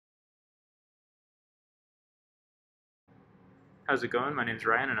How's it going? My name's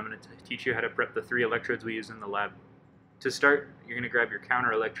Ryan and I'm going to teach you how to prep the 3 electrodes we use in the lab. To start, you're going to grab your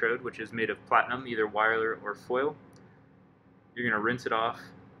counter electrode, which is made of platinum, either wire or foil. You're going to rinse it off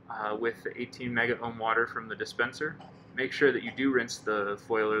with the 18 mega ohm water from the dispenser. Make sure that you do rinse the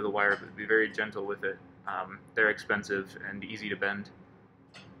foil or the wire, but be very gentle with it. They're expensive and easy to bend.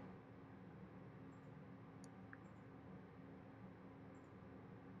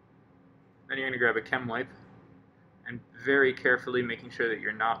 Then you're going to grab a chem wipe and very carefully making sure that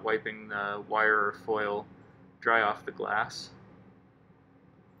you're not wiping the wire or foil dry off the glass,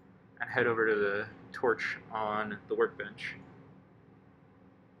 and head over to the torch on the workbench.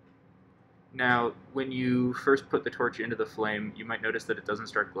 Now, when you first put the torch into the flame, you might notice that it doesn't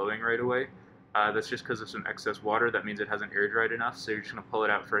start glowing right away. That's just because of some excess water. That means it hasn't air dried enough, so you're just going to pull it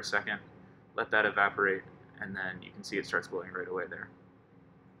out for a second, let that evaporate, and then you can see it starts glowing right away there.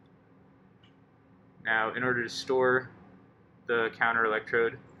 Now, in order to store the counter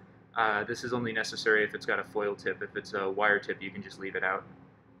electrode, this is only necessary if it's got a foil tip. If it's a wire tip, you can just leave it out.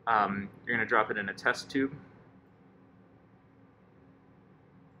 You're going to drop it in a test tube,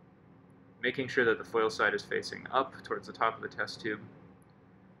 making sure that the foil side is facing up towards the top of the test tube.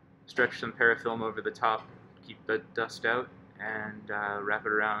 Stretch some parafilm over the top, keep the dust out, and wrap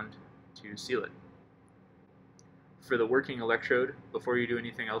it around to seal it. For the working electrode, before you do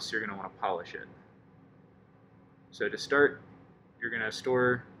anything else, you're going to want to polish it. So to start, you're going to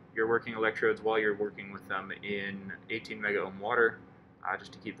store your working electrodes while you're working with them in 18 mega ohm water,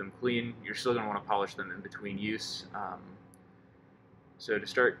 just to keep them clean. You're still going to want to polish them in between use. So to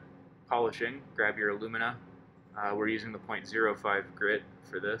start polishing, grab your alumina. We're using the 0.05 grit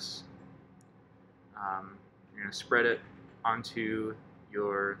for this. You're going to spread it onto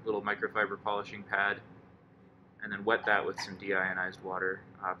your little microfiber polishing pad, and then wet that with some deionized water,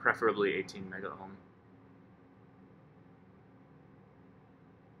 preferably 18 mega ohm.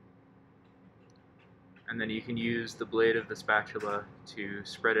 And then you can use the blade of the spatula to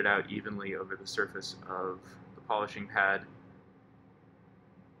spread it out evenly over the surface of the polishing pad.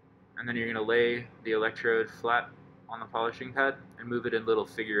 And then you're going to lay the electrode flat on the polishing pad and move it in little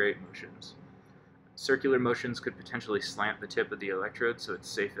figure-8 motions. Circular motions could potentially slant the tip of the electrode, so it's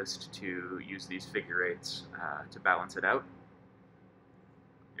safest to use these figure-8s to balance it out.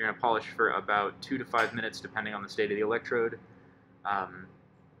 You're going to polish for about 2 to 5 minutes depending on the state of the electrode.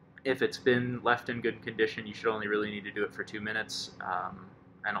 If it's been left in good condition, you should only really need to do it for 2 minutes,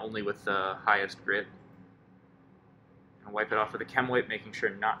 and only with the highest grit. And wipe it off with a chem wipe, making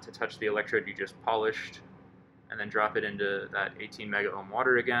sure not to touch the electrode you just polished, and then drop it into that 18 mega ohm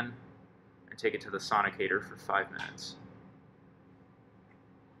water again, and take it to the sonicator for 5 minutes.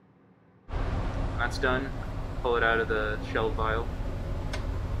 When that's done, pull it out of the shell vial,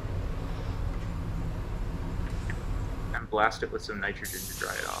 and blast it with some nitrogen to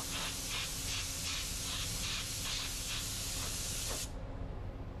dry it off.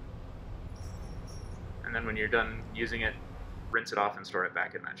 And then when you're done using it, rinse it off and store it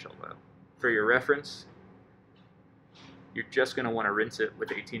back in that shell vial. For your reference, you're just going to want to rinse it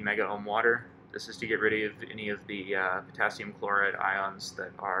with 18 mega ohm water. This is to get rid of any of the potassium chloride ions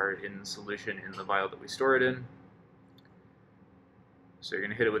that are in solution in the vial that we store it in. So you're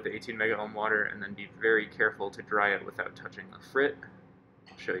going to hit it with the 18 mega ohm water and then be very careful to dry it without touching the frit.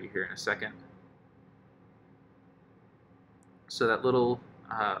 I'll show you here in a second. So that little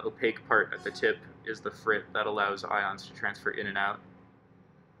opaque part at the tip is the frit that allows ions to transfer in and out.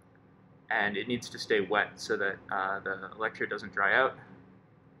 And it needs to stay wet so that the electrode doesn't dry out.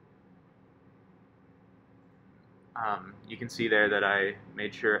 You can see there that I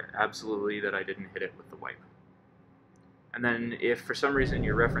made sure absolutely that I didn't hit it with the wipe. And then if for some reason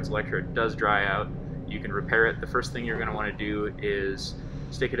your reference electrode does dry out, you can repair it. The first thing you're going to want to do is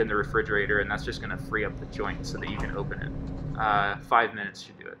stick it in the refrigerator, and that's just going to free up the joint so that you can open it. 5 minutes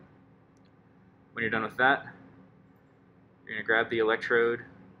should do it. When you're done with that, you're going to grab the electrode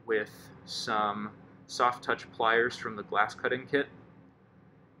with some soft touch pliers from the glass cutting kit,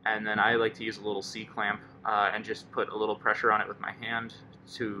 and then I like to use a little C-clamp and just put a little pressure on it with my hand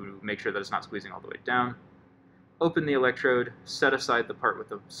to make sure that it's not squeezing all the way down. Open the electrode, set aside the part with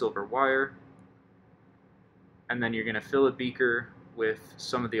the silver wire, and then you're going to fill a beaker with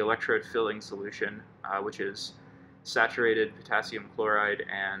some of the electrode filling solution, which is saturated potassium chloride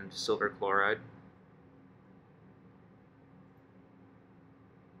and silver chloride.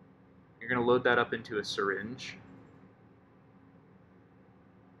 You're going to load that up into a syringe.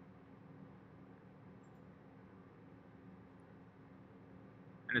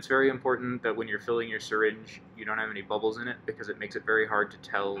 And it's very important that when you're filling your syringe, you don't have any bubbles in it, because it makes it very hard to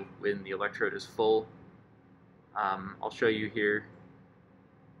tell when the electrode is full. I'll show you here.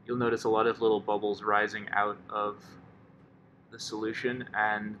 You'll notice a lot of little bubbles rising out of the solution,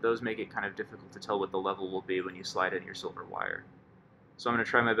 and those make it kind of difficult to tell what the level will be when you slide in your silver wire. So I'm going to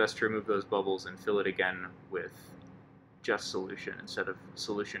try my best to remove those bubbles and fill it again with just solution instead of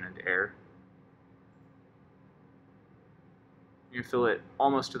solution and air. You're going to fill it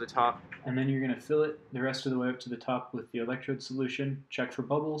almost to the top, and then you're going to fill it the rest of the way up to the top with the electrode solution. Check for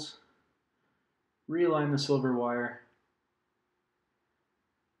bubbles, realign the silver wire,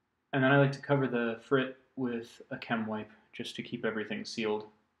 and then I like to cover the frit with a chem wipe just to keep everything sealed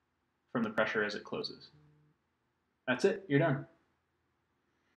from the pressure as it closes. That's it, you're done.